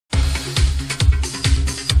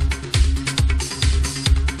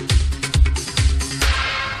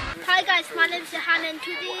my name is Johan, and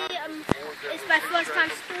today it's my first time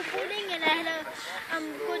snowboarding, and I had a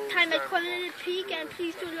good time at Quality Peak. And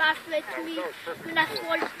please do laugh with me when I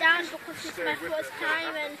fall down because it's my first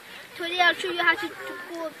time. And today I'll show you how to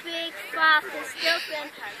go big, fast, and stuff.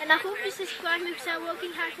 And I hope you subscribe me because I'm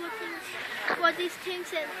working hard for these things.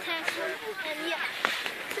 And thanks for and yeah.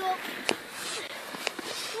 So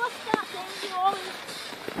what's that thing you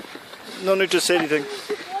always? No need to say anything.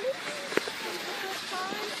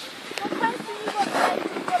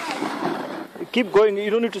 Keep going, you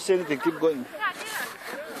don't need to say anything, keep going.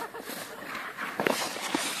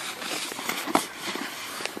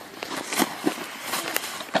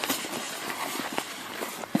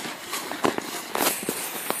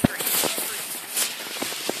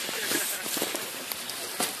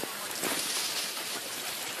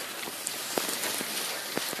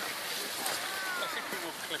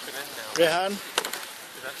 Rehan.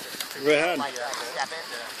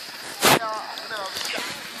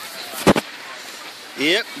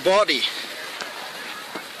 Yep, body.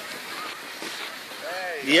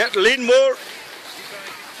 Yep, lean more.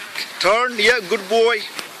 Turn, yeah, good boy.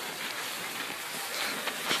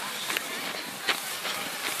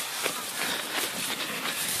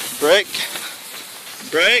 Brake.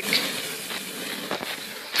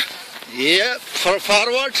 Yep,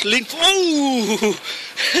 forward, lean. Oh!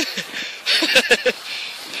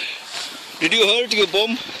 Did you hurt your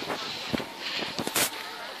bum?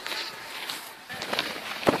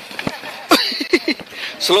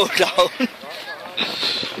 Slow down.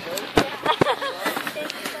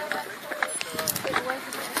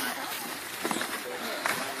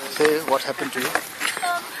 Say what happened to you?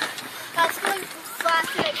 I was going too fast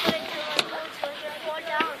and I couldn't turn my boat, so I fall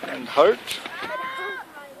down. And hurt? It hurt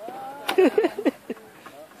my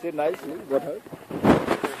Say nicely, what hurt?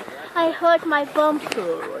 I hurt my bum.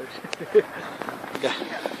 Oh, right. Yeah.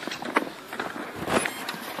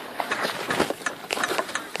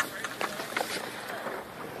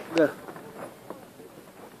 Go.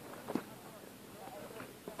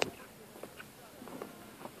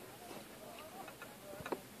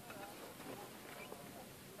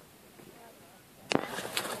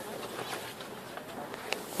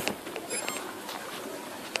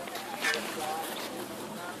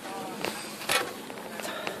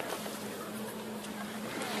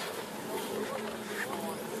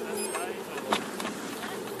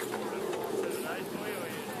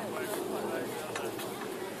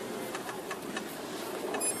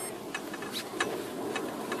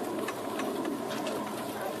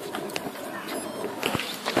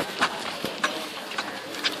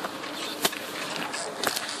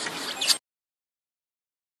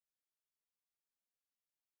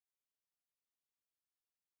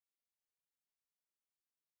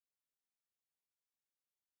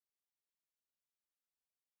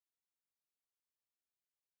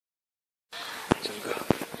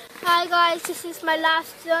 Hi guys, this is my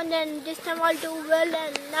last turn and this time I'll do well,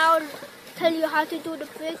 and now I'll tell you how to do the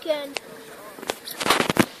trick, and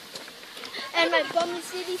my bum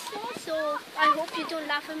is really sore, so I hope you don't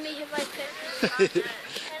laugh at me if I fail.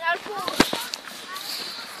 And I'll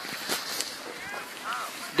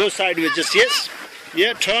Go sideways, just yes.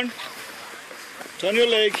 Yeah, turn. Turn your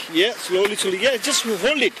leg. Yeah, slowly. Yeah, just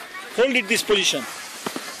hold it. Hold it this position.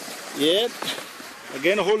 Yeah.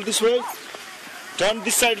 Again, hold this way. Turn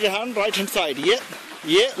this side of your hand, right hand side. Yeah.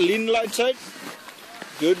 Yeah, lean right side.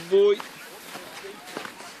 Good boy.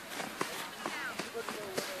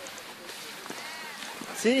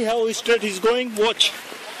 See how straight he's going? Watch.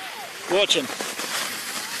 Watch him.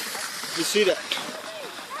 You see that?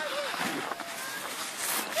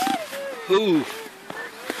 Ooh.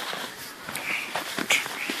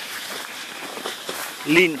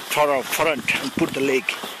 Lean front and put the leg.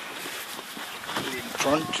 Lean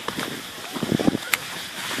front.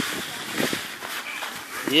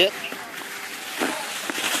 Yep.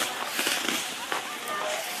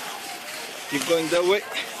 Keep going that way.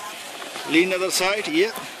 Lean other side.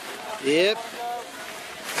 Yep. Yep.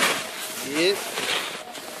 Yep.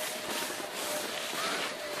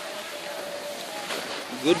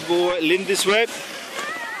 Good boy. Lean this way.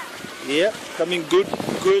 Yep. Coming good.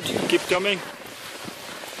 Good. Keep coming.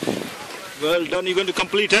 Well done. You're going to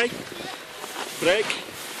complete, eh? Brake.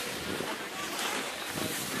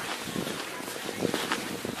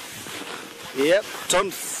 Yep.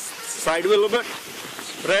 Turn sideways a little bit.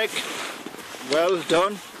 Brake. Well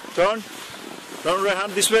done. Turn. Turn right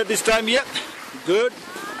hand this way this time. Yep. Good.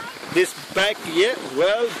 This back. Yeah.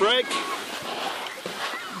 Well, brake.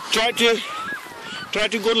 Try to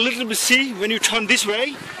go a little bit. See, when you turn this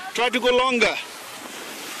way, try to go longer.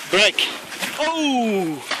 Brake.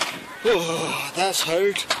 Oh, that's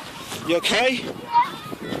hurt. You okay?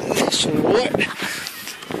 That's alright.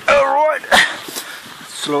 Alright.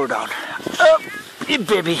 Slow down. Up. Yeah,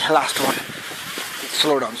 baby, last one.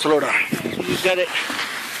 Slow down, slow down. You got it.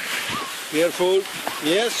 Careful.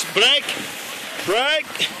 Yes, brake.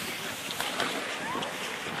 Brake.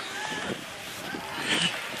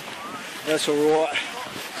 That's alright.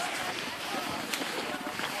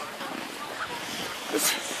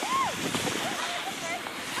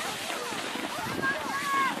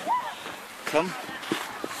 Come.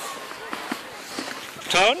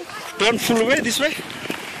 Turn. Turn full way this way.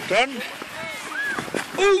 Turn.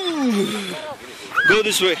 Ooh. Go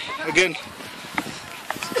this way again.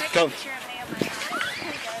 Come.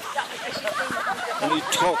 And you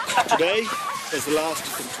talk today. That's the last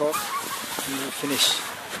you can talk. And you finish.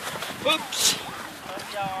 Oops.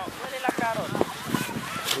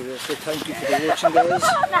 So thank you for the watching,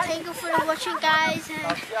 guys. Thank you for watching, guys. And I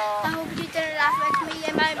hope you didn't laugh at me.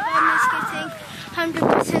 And my mom is getting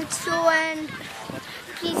 100% so. And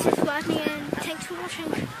please subscribe me. And thanks for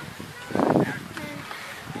watching.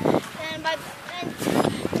 And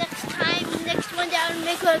next one that I'll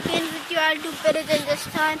make again video, I'll do better than this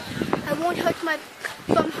time. I won't hurt my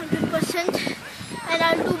bum 100%, and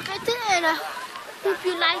I'll do better. And I hope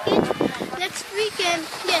you like it next week. And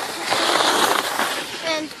yes,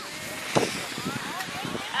 and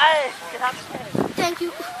thank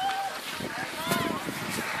you.